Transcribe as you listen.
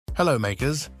Hello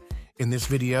makers. In this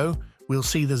video, we'll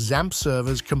see the XAMPP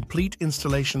server's complete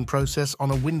installation process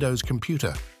on a Windows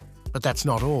computer. But that's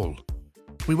not all.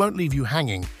 We won't leave you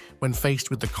hanging when faced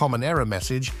with the common error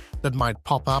message that might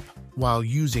pop up while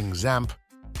using XAMPP.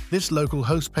 This local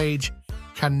host page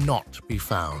cannot be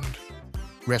found.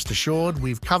 Rest assured,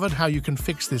 we've covered how you can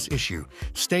fix this issue.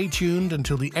 Stay tuned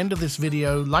until the end of this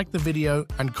video, like the video,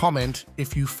 and comment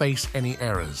if you face any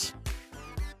errors.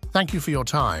 Thank you for your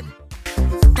time.